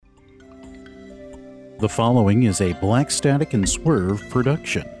The following is a Black Static and Swerve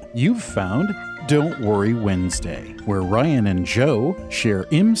production. You've found Don't Worry Wednesday, where Ryan and Joe share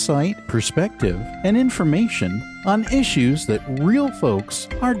insight, perspective, and information on issues that real folks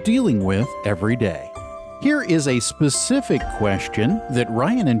are dealing with every day. Here is a specific question that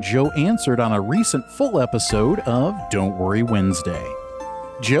Ryan and Joe answered on a recent full episode of Don't Worry Wednesday.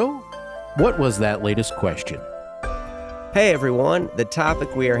 Joe, what was that latest question? Hey everyone, the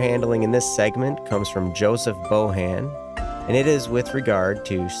topic we are handling in this segment comes from Joseph Bohan, and it is with regard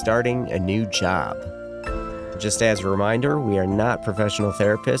to starting a new job. Just as a reminder, we are not professional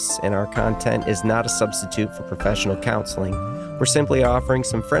therapists, and our content is not a substitute for professional counseling. We're simply offering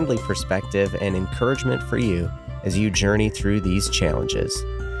some friendly perspective and encouragement for you as you journey through these challenges.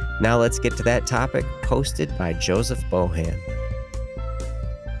 Now let's get to that topic posted by Joseph Bohan.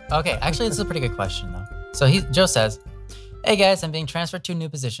 Okay, actually, this is a pretty good question, though. So Joe says, hey guys, I'm being transferred to a new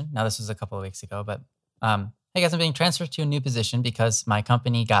position. Now, this was a couple of weeks ago, but hey guys, I'm being transferred to a new position because my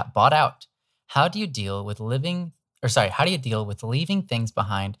company got bought out. How do you deal with leaving things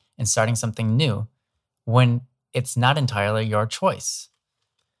behind and starting something new when it's not entirely your choice?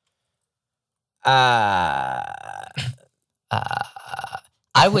 I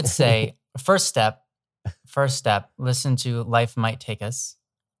would say first step, listen to Life Might Take Us.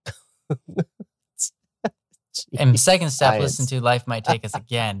 And second step, listen to Life Might Take Us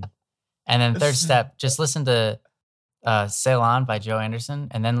Again. And then third step, just listen to Sail On by Joe Anderson,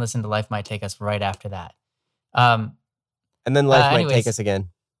 and then listen to Life Might Take Us right after that. And then Life Might Take Us Again.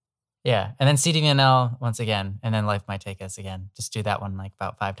 Yeah, and then CDVNL once again, and then Life Might Take Us Again. Just do that one like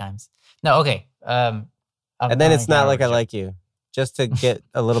about 5 times. No, okay. And then It's Not Like I Like You. Just to get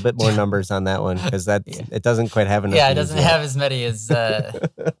a little bit more numbers on that one, because it doesn't quite have enough. Yeah, it doesn't have as many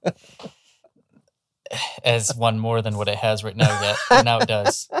as one more than what it has right now yet. But now it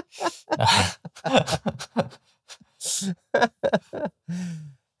does.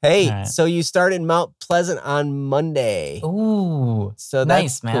 Hey, right. So you started Mount Pleasant on Monday. Ooh, so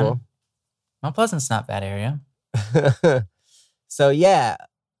nice, that's man. Cool. Mount Pleasant's not a bad area. So yeah,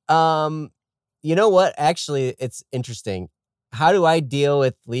 you know what? Actually, it's interesting. How do I deal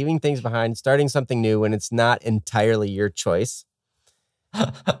with leaving things behind, starting something new when it's not entirely your choice?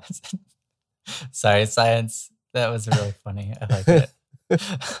 Sorry, science. That was really funny. I like it.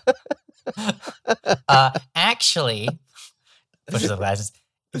 Actually, push the glasses.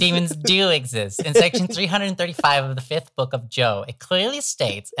 Demons do exist. In section 335 of the 5th book of Job, it clearly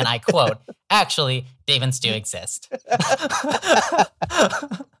states, and I quote, actually, demons do exist.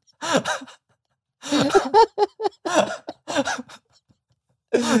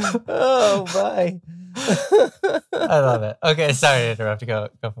 Oh, my. I love it. Okay, sorry to interrupt. Go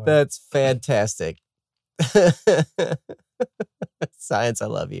for it. That's fantastic. Science, I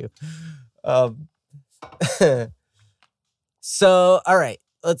love you. So, all right,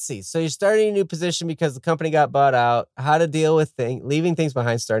 let's see. So you're starting a new position because the company got bought out. How to deal with leaving things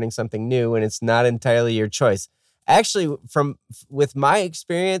behind, starting something new when it's not entirely your choice. Actually, with my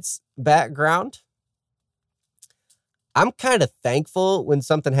experience background, I'm kind of thankful when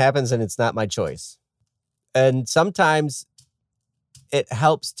something happens and it's not my choice. And sometimes it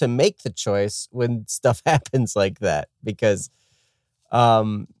helps to make the choice when stuff happens like that, because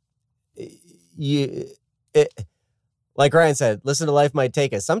like Ryan said, listen to Life Might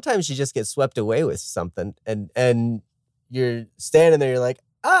Take Us. Sometimes you just get swept away with something and you're standing there, you're like,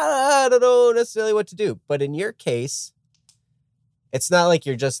 I don't know necessarily what to do. But in your case, it's not like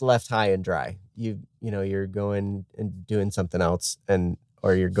you're just left high and dry. You're going and doing something else,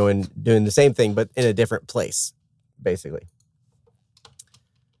 or you're doing the same thing, but in a different place, basically.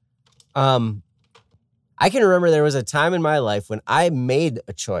 I can remember there was a time in my life when I made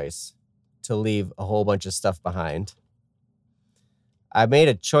a choice to leave a whole bunch of stuff behind. I made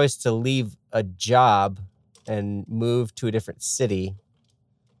a choice to leave a job and move to a different city.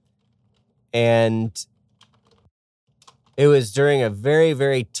 And it was during a very,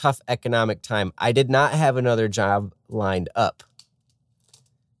 very tough economic time. I did not have another job lined up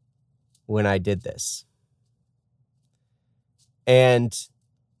when I did this. And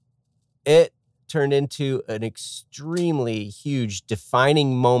it turned into an extremely huge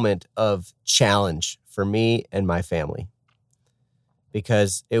defining moment of challenge for me and my family,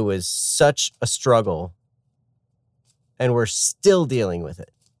 because it was such a struggle and we're still dealing with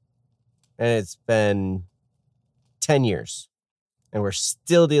it. And it's been 10 years and we're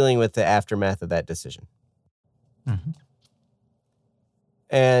still dealing with the aftermath of that decision. Mm-hmm.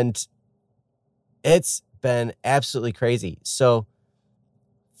 And it's been absolutely crazy. So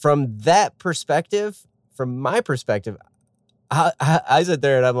from that perspective, from my perspective, I sit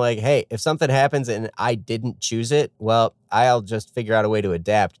there and I'm like, hey, if something happens and I didn't choose it, well, I'll just figure out a way to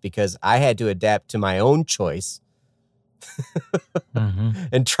adapt, because I had to adapt to my own choice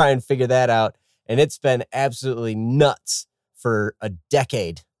and try and figure that out. And it's been absolutely nuts for a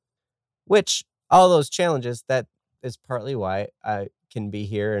decade, which all those challenges, that is partly why I can be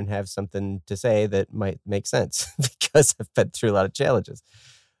here and have something to say that might make sense, because I've been through a lot of challenges.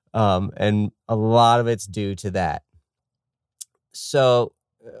 And a lot of it's due to that. So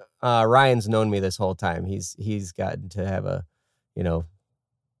Ryan's known me this whole time. He's gotten to have a,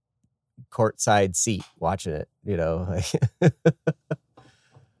 courtside seat watching it,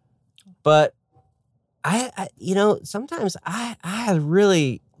 but I sometimes I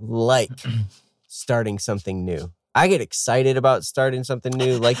really like starting something new. I get excited about starting something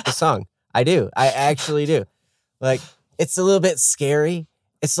new, like the song. I do. I actually do. Like, it's a little bit scary.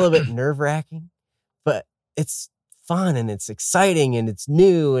 It's a little bit nerve-wracking, but it's fun and it's exciting and it's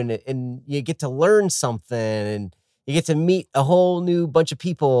new, and you get to learn something and you get to meet a whole new bunch of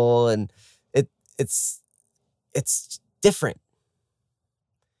people, and it's different.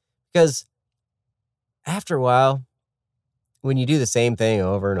 Because after a while, when you do the same thing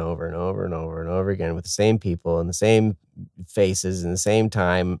over and over and over and over and over again with the same people and the same faces and the same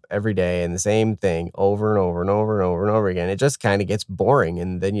time every day and the same thing over and over and over and over and over again, it just kind of gets boring.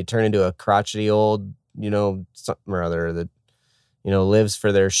 And then you turn into a crotchety old, something or other that, lives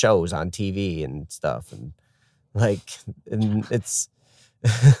for their shows on TV and stuff. And it's,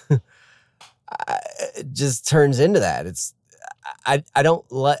 it just turns into that. I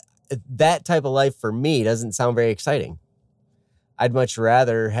don't like that type of life. For me, doesn't sound very exciting. I'd much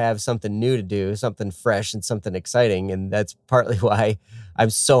rather have something new to do, something fresh and something exciting. And that's partly why I'm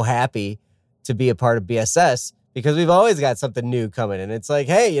so happy to be a part of BSS, because we've always got something new coming. And it's like,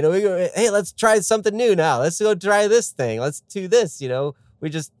 hey, let's try something new now. Let's go try this thing. Let's do this. We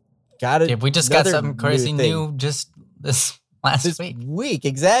just got it. Yeah, we just got something crazy new just this week.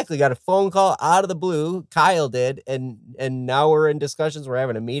 Exactly. Got a phone call out of the blue. Kyle did. And now we're in discussions. We're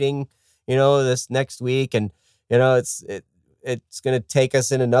having a meeting, this next week. And, it's going to take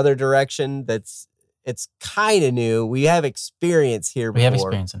us in another direction. It's kind of new. We have experience here before. We have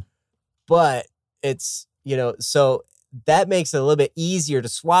experience in. But it's, so that makes it a little bit easier to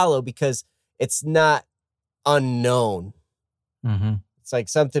swallow, because it's not unknown. Mm-hmm. It's like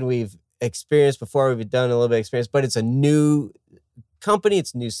something we've experienced before. We've done a little bit of experience, but it's a new company.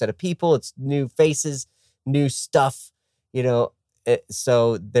 It's a new set of people. It's new faces, new stuff,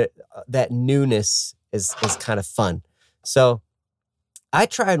 so that newness is kind of fun. So I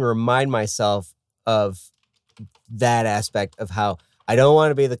try and remind myself of that aspect of how I don't want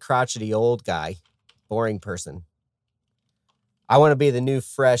to be the crotchety old guy, boring person. I want to be the new,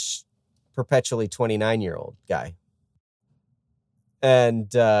 fresh, perpetually 29-year-old guy. And,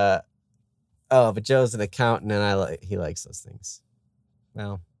 but Joe's an accountant and he likes those things.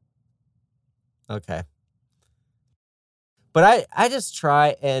 Well, okay. But I just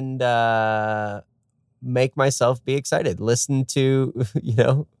try and, make myself be excited. Listen to,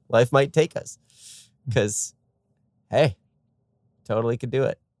 life might take us, because, hey, totally could do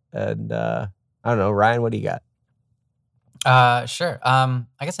it. And I don't know, Ryan, what do you got? Sure. I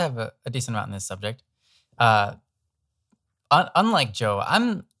guess I have a decent amount in this subject. Unlike Joe,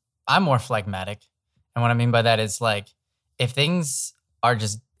 I'm more phlegmatic, and what I mean by that is, like, if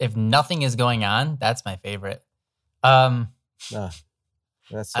nothing is going on, that's my favorite. That's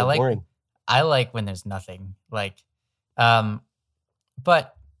so boring. I like when there's nothing, but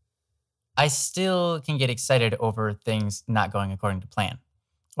I still can get excited over things not going according to plan,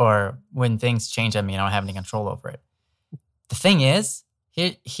 or when things change on me and I don't have any control over it. The thing is,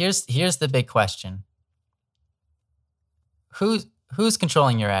 here's the big question. Who's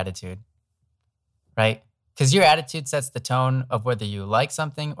controlling your attitude, right? Because your attitude sets the tone of whether you like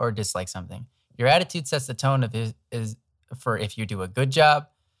something or dislike something. Your attitude sets the tone of for if you do a good job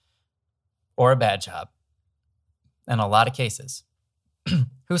or a bad job. In a lot of cases,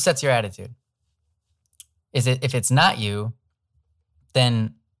 who sets your attitude? If it's not you,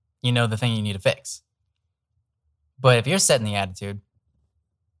 then the thing you need to fix. But if you're setting the attitude,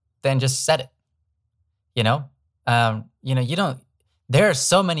 then just set it. You don't. There are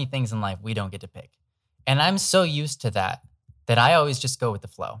so many things in life we don't get to pick, and I'm so used to that I always just go with the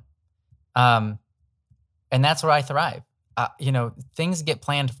flow. And that's where I thrive. Things get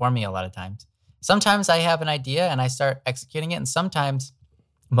planned for me a lot of times. Sometimes I have an idea and I start executing it, and sometimes,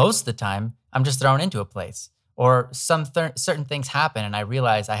 most of the time, I'm just thrown into a place, or some certain things happen and I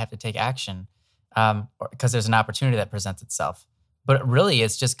realize I have to take action because there's an opportunity that presents itself. But really,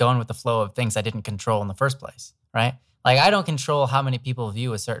 it's just going with the flow of things I didn't control in the first place, right? Like, I don't control how many people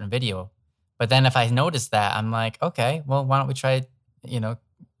view a certain video. But then if I notice that, I'm like, okay, well, why don't we try,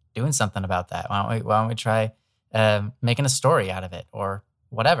 doing something about that? Why don't we try making a story out of it or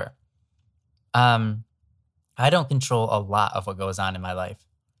whatever? I don't control a lot of what goes on in my life.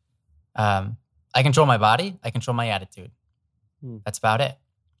 I control my body. I control my attitude. That's about it.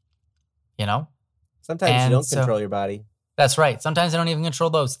 Sometimes you don't control your body. That's right. Sometimes I don't even control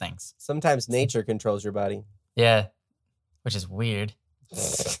those things. Sometimes nature controls your body. Yeah, which is weird.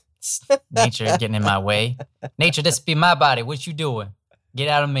 Nature getting in my way. Nature, this be my body. What you doing? Get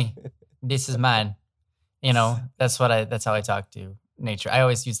out of me. This is mine. That's how I talk to nature. I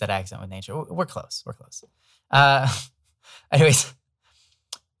always use that accent with nature. We're close. Anyways,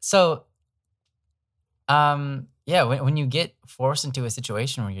 so, when you get forced into a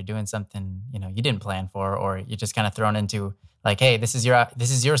situation where you're doing something, you didn't plan for, or you're just kind of thrown into like, hey, this is your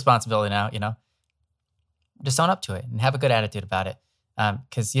responsibility now, just own up to it and have a good attitude about it.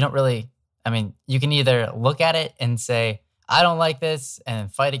 Because you don't really, you can either look at it and say, I don't like this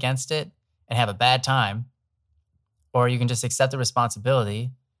and fight against it and have a bad time, or you can just accept the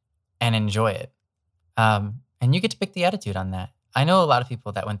responsibility and enjoy it. And you get to pick the attitude on that. I know a lot of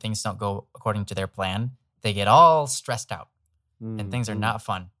people that when things don't go according to their plan, they get all stressed out and things are not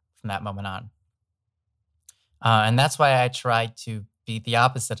fun from that moment on. And that's why I try to be the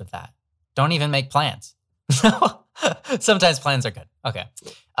opposite of that. Don't even make plans. Sometimes plans are good. Okay.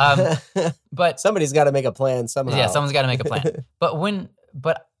 But somebody's got to make a plan somehow. Yeah, someone's got to make a plan. But when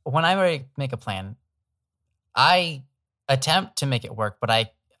I already make a plan, I attempt to make it work, but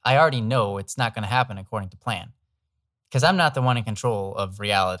I already know it's not going to happen according to plan. Because I'm not the one in control of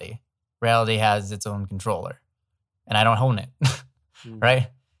reality. Reality has its own controller, and I don't own it, right?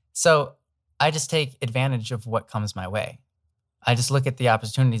 So I just take advantage of what comes my way. I just look at the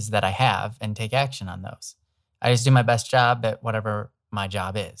opportunities that I have and take action on those. I just do my best job at whatever my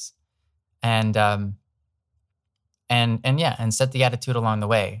job is, and set the attitude along the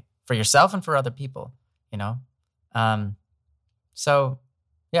way for yourself and for other people. So.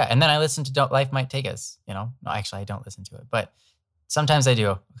 Yeah, and then I listen to Life Might Take Us, No, actually, I don't listen to it. But sometimes I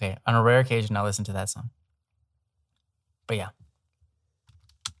do. Okay, on a rare occasion, I'll listen to that song. But yeah.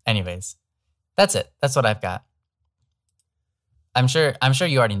 Anyways, that's it. That's what I've got. I'm sure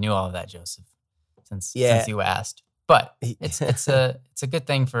you already knew all of that, Joseph, since you asked. But it's a good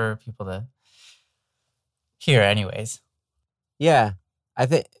thing for people to hear anyways. Yeah, I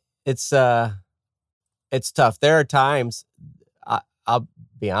think it's tough. There are times... I'll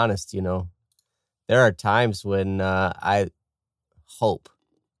be honest, there are times when I hope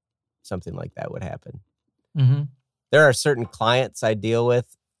something like that would happen. Mm-hmm. There are certain clients I deal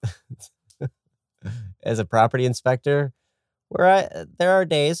with as a property inspector where there are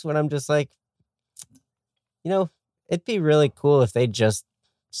days when I'm just like, it'd be really cool if they just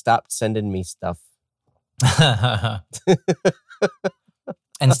stopped sending me stuff.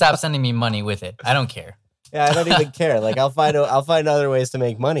 And stop sending me money with it. I don't care. Yeah, I don't even care. Like I'll find other ways to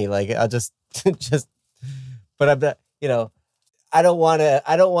make money. Like I'll just but I'm not, I don't want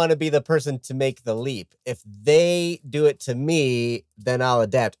to be the person to make the leap. If they do it to me, then I'll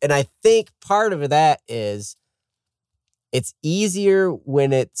adapt. And I think part of that is it's easier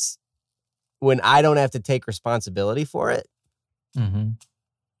when I don't have to take responsibility for it. Mm-hmm.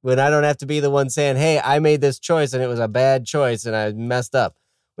 When I don't have to be the one saying, hey, I made this choice and it was a bad choice and I messed up.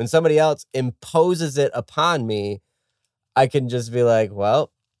 When somebody else imposes it upon me, I can just be like,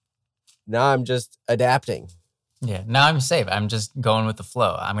 well, now I'm just adapting. Yeah, now I'm safe. I'm just going with the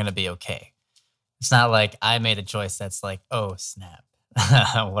flow. I'm going to be okay. It's not like I made a choice that's like, oh, snap.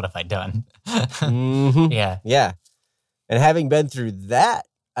 What have I done? Mm-hmm. Yeah. Yeah. And having been through that,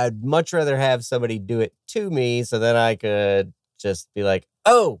 I'd much rather have somebody do it to me so that I could just be like,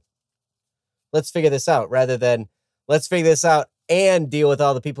 oh, let's figure this out, rather than let's figure this out and deal with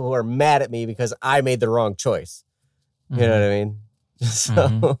all the people who are mad at me because I made the wrong choice. You know what I mean?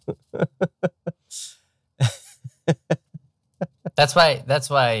 So that's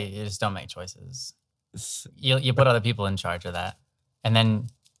why you just don't make choices. You put other people in charge of that, and then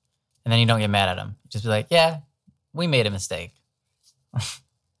you don't get mad at them. Just be like, yeah, we made a mistake.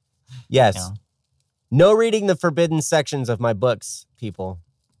 Yes. No reading the forbidden sections of my books, people.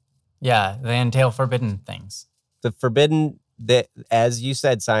 Yeah, they entail forbidden things. The forbidden, as you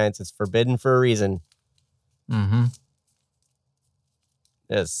said, science, it's forbidden for a reason. Mm-hmm.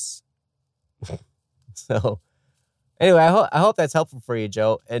 Yes. So, anyway, I hope that's helpful for you,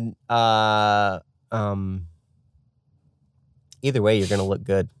 Joe. And either way, you're gonna look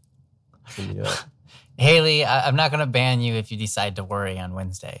good when you do it. Haley, I'm not gonna ban you if you decide to worry on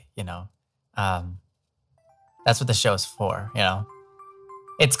Wednesday. That's what the show's for, you know?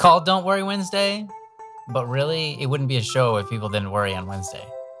 It's called Don't Worry Wednesday, but really, it wouldn't be a show if people didn't worry on Wednesday.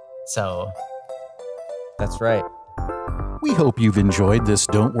 So... That's right. We hope you've enjoyed this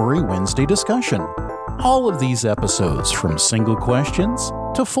Don't Worry Wednesday discussion. All of these episodes, from single questions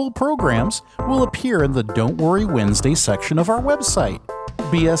to full programs, will appear in the Don't Worry Wednesday section of our website,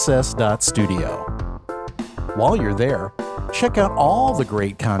 bss.studio. While you're there, check out all the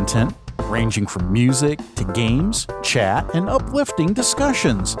great content, ranging from music to games, chat, and uplifting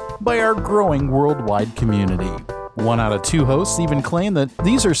discussions by our growing worldwide community. 1 out of 2 hosts even claim that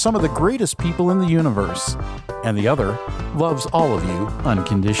these are some of the greatest people in the universe, and the other loves all of you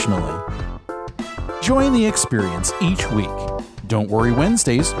unconditionally. Join the experience each week. Don't Worry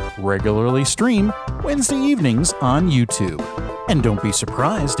Wednesdays regularly stream Wednesday evenings on YouTube. And don't be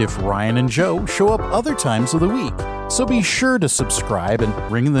surprised if Ryan and Joe show up other times of the week. So be sure to subscribe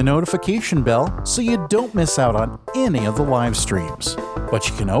and ring the notification bell so you don't miss out on any of the live streams. But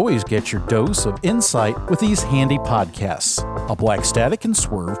you can always get your dose of insight with these handy podcasts, a Black Static and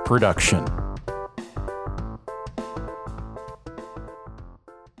Swerve production.